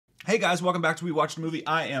Hey guys, welcome back to We Watched a Movie.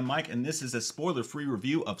 I am Mike, and this is a spoiler-free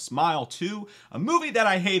review of Smile 2, a movie that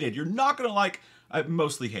I hated. You're not gonna like, I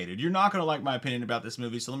mostly hated. You're not gonna like my opinion about this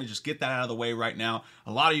movie, so let me just get that out of the way right now.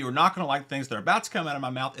 A lot of you are not gonna like things that are about to come out of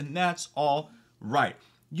my mouth, and that's all right.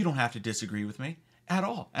 You don't have to disagree with me at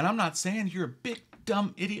all. And I'm not saying you're a big,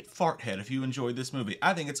 dumb, idiot fart head if you enjoyed this movie.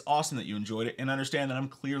 I think it's awesome that you enjoyed it, and understand that I'm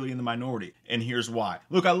clearly in the minority, and here's why.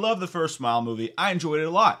 Look, I love the first Smile movie. I enjoyed it a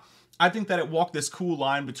lot. I think that it walked this cool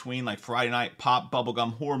line between like Friday night pop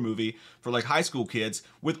bubblegum horror movie for like high school kids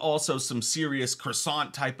with also some serious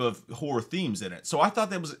croissant type of horror themes in it. So I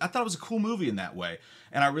thought it was a cool movie in that way.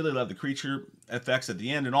 And I really love the creature effects at the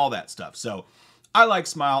end and all that stuff. So I like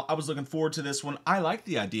Smile. I was looking forward to this one. I like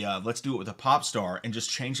the idea of let's do it with a pop star and just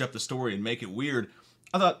change up the story and make it weird.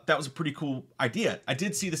 I thought that was a pretty cool idea. I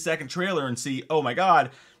did see the second trailer and see, oh my God,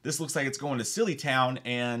 this looks like it's going to Silly Town,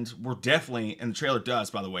 and we're definitely, and the trailer does,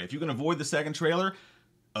 by the way. If you can avoid the second trailer,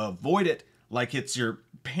 avoid it like it's your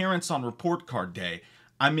parents on report card day.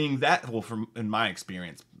 I mean, that, well, from in my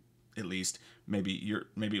experience, at least, maybe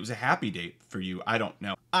it was a happy date for you. I don't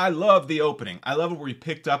know. I love the opening. I love it where you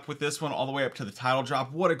picked up with this one all the way up to the title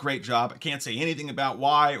drop. What a great job. I can't say anything about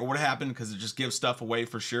why or what happened because it just gives stuff away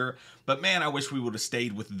for sure. But man, I wish we would have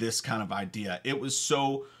stayed with this kind of idea. It was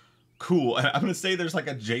so cool. And I'm going to say there's like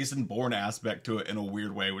a Jason Bourne aspect to it in a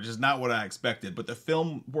weird way, which is not what I expected. But the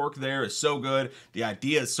film work there is so good. The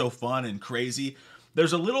idea is so fun and crazy.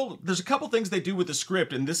 There's a couple things they do with the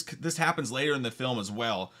script, and this happens later in the film as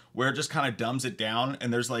well, where it just kind of dumbs it down,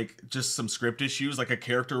 and there's like just some script issues, like a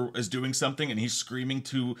character is doing something and he's screaming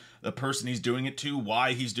to the person he's doing it to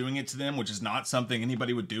why he's doing it to them, which is not something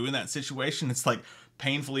anybody would do in that situation. It's like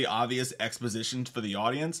painfully obvious exposition for the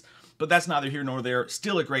audience, but that's neither here nor there.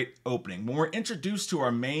 Still a great opening. When we're introduced to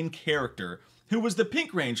our main character, who was the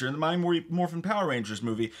Pink Ranger in the Mighty Morphin Power Rangers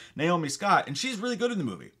movie, Naomi Scott, and she's really good in the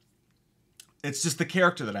movie. It's just the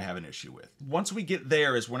character that I have an issue with. Once we get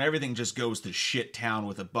there is when everything just goes to shit town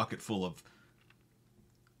with a bucket full of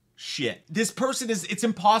shit. This person it's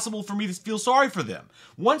impossible for me to feel sorry for them.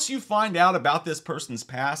 Once you find out about this person's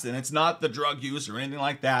past, and it's not the drug use or anything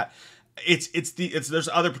like that, there's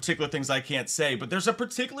other particular things I can't say, but there's a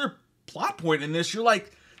particular plot point in this. You're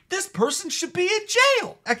like, this person should be in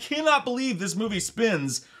jail. I cannot believe this movie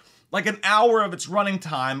spends like an hour of its running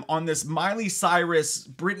time on this Miley Cyrus,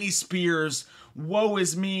 Britney Spears, woe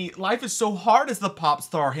is me, life is so hard as the pop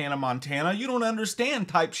star Hannah Montana, you don't understand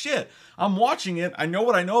type shit. I'm watching it, I know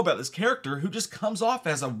what I know about this character who just comes off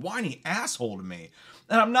as a whiny asshole to me.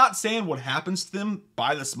 And I'm not saying what happens to them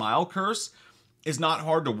by the smile curse is not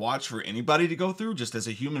hard to watch for anybody to go through, just as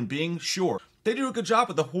a human being, sure. They do a good job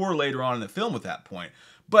with the horror later on in the film at that point.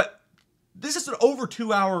 But this is an over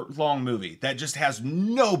 2 hour long movie that just has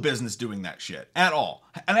no business doing that shit at all.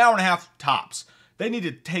 An hour and a half tops. They need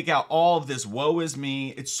to take out all of this woe is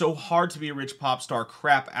me, it's so hard to be a rich pop star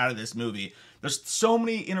crap out of this movie. There's so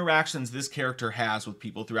many interactions this character has with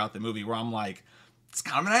people throughout the movie where I'm like, it's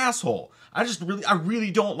kind of an asshole. I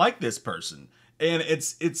really don't like this person. And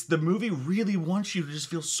it's the movie really wants you to just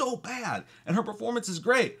feel so bad. And her performance is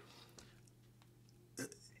great.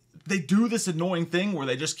 They do this annoying thing where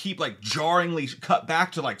they just keep like jarringly cut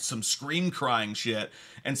back to like some scream crying shit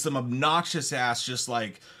and some obnoxious ass just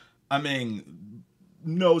like, I mean,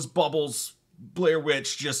 nose bubbles, Blair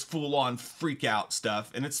Witch, just full on freak out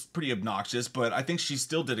stuff. And it's pretty obnoxious, but I think she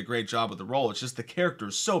still did a great job with the role. It's just the character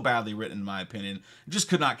is so badly written in my opinion. Just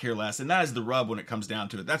could not care less. And that is the rub when it comes down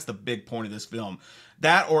to it. That's the big point of this film.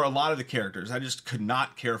 That or a lot of the characters I just could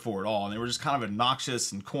not care for at all. And they were just kind of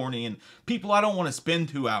obnoxious and corny and people I don't want to spend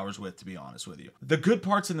 2 hours with, to be honest with you. The good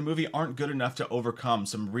parts in the movie aren't good enough to overcome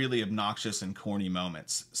some really obnoxious and corny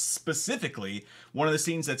moments. Specifically, one of the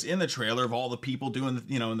scenes that's in the trailer of all the people doing,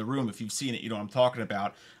 in the room, if you've seen it, you know what I'm talking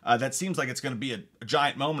about. That seems like it's going to be a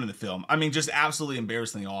giant moment in the film. I mean, just absolutely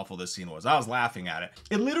embarrassingly awful this scene was. I was laughing at it.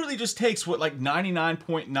 It literally just takes what like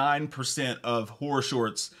 99.9% of horror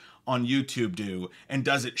shorts on YouTube do and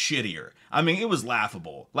does it shittier. I mean, it was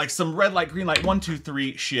laughable. Like some red light, green light, 1, 2,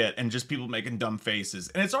 3 shit, and just people making dumb faces.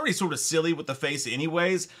 And it's already sort of silly with the face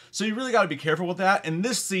anyways, so you really got to be careful with that. And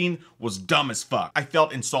this scene was dumb as fuck. I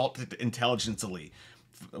felt insulted intelligently.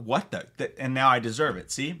 What the? And now I deserve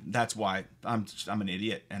it. See? That's why I'm an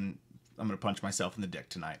idiot, and I'm gonna punch myself in the dick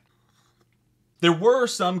tonight. There were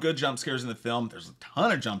some good jump scares in the film. There's a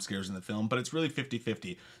ton of jump scares in the film, but it's really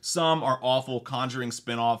 50-50. Some are awful Conjuring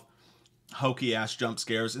spinoff hokey ass jump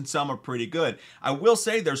scares, and some are pretty good. I will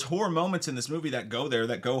say there's horror moments in this movie that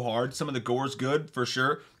go hard. Some of the gore's good for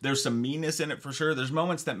sure. There's some meanness in it for sure. There's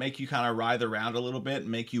moments that make you kind of writhe around a little bit and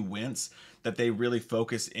make you wince, that they really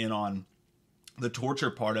focus in on the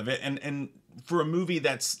torture part of it. And for a movie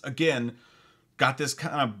that's, again, got this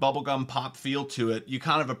kind of bubblegum pop feel to it, you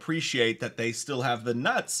kind of appreciate that they still have the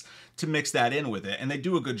nuts to mix that in with it. And they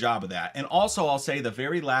do a good job of that. And also, I'll say the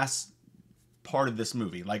very last part of this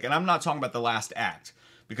movie, like, and I'm not talking about the last act,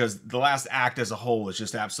 because the last act as a whole is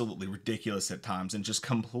just absolutely ridiculous at times and just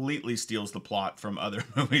completely steals the plot from other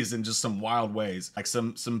movies in just some wild ways. Like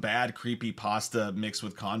some bad creepy pasta mixed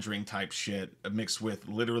with Conjuring type shit, mixed with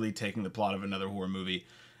literally taking the plot of another horror movie.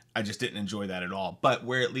 I just didn't enjoy that at all. But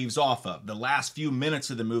where it leaves off of, the last few minutes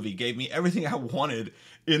of the movie gave me everything I wanted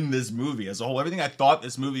in this movie as a whole. Everything I thought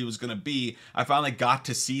this movie was going to be, I finally got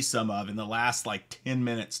to see some of in the last like 10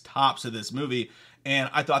 minutes tops of this movie.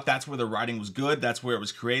 And I thought that's where the writing was good. That's where it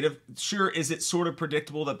was creative. Sure, is it sort of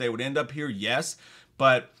predictable that they would end up here? Yes.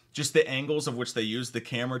 But just the angles of which they used the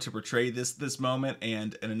camera to portray this moment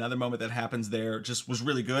and another moment that happens there just was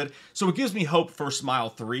really good. So it gives me hope for Smile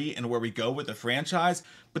 3 and where we go with the franchise.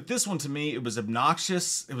 But this one, to me, it was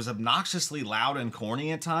obnoxious. It was obnoxiously loud and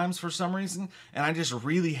corny at times for some reason. And I just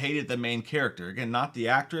really hated the main character. Again, not the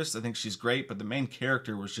actress. I think she's great. But the main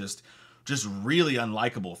character was just really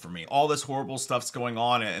unlikable for me. All this horrible stuff's going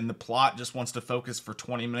on and the plot just wants to focus for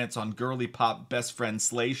 20 minutes on girly pop best friend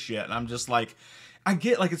slay shit. And I'm just like, I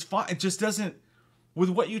get, like, it's fine. It just doesn't,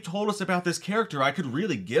 with what you told us about this character, I could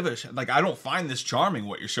really give a shit. Like, I don't find this charming,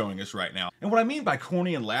 what you're showing us right now. And what I mean by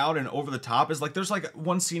corny and loud and over the top is, like, there's like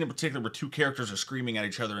one scene in particular where two characters are screaming at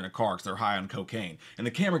each other in a car because they're high on cocaine. And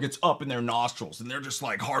the camera gets up in their nostrils and they're just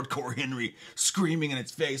like hardcore Henry screaming in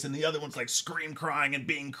its face. And the other one's like scream crying and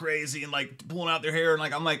being crazy and like pulling out their hair. And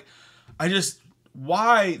like, I'm like,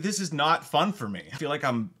 why? This is not fun for me. I feel like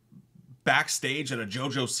I'm backstage at a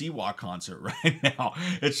JoJo Siwa concert right now.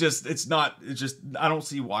 I don't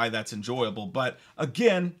see why that's enjoyable. But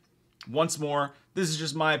again, once more, this is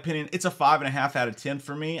just my opinion. It's a 5.5 out of 10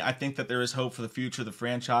 for me. I think that there is hope for the future of the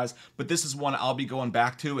franchise, but this is one I'll be going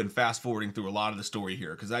back to and fast forwarding through a lot of the story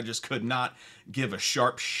here because I just could not give a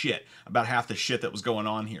sharp shit about half the shit that was going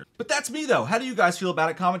on here. But that's me though. How do you guys feel about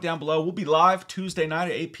it? Comment down below. We'll be live Tuesday night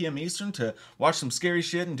at 8 p.m. Eastern to watch some scary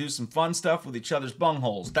shit and do some fun stuff with each other's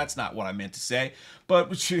bungholes. That's not what I meant to say, but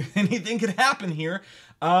anything could happen here.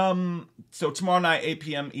 So tomorrow night, 8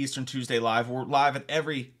 p.m. Eastern, Tuesday live. We're live at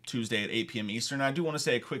every Tuesday at 8 p.m. Eastern. I do want to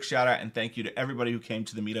say a quick shout out and thank you to everybody who came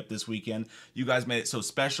to the meetup this weekend. You guys made it so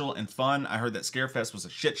special and fun. I heard that Scarefest was a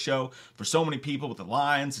shit show for so many people with the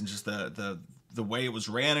lines and just the way it was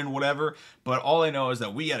ran and whatever. But all I know is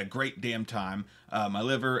that we had a great damn time. My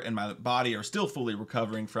liver and my body are still fully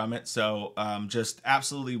recovering from it. So just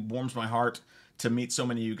absolutely warms my heart to meet so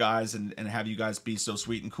many of you guys and have you guys be so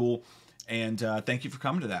sweet and cool. And thank you for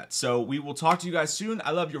coming to that. So we will talk to you guys soon. I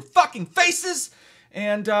love your fucking faces.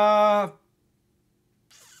 And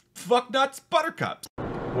fuck nuts buttercups.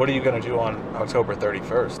 What are you going to do on October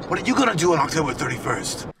 31st? What are you going to do on October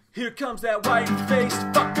 31st? Here comes that white-faced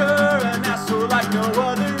fucker, an asshole like no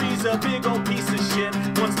other. He's a big old piece of shit.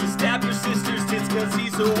 Wants to stab your sister's tits cause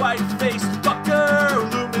he's a white-faced fucker.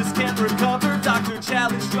 Loomis can't recover. Dr.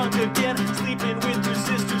 Challenge drunk again, sleeping with your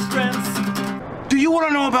sister's friends. Do you want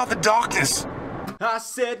to know about the darkness? I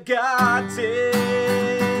said, God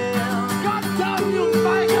damn. God damn you,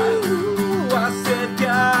 faggot! I said,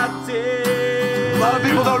 God damn. A lot of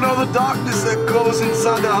people don't know the darkness that goes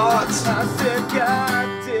inside their hearts. I said, God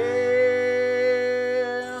damn.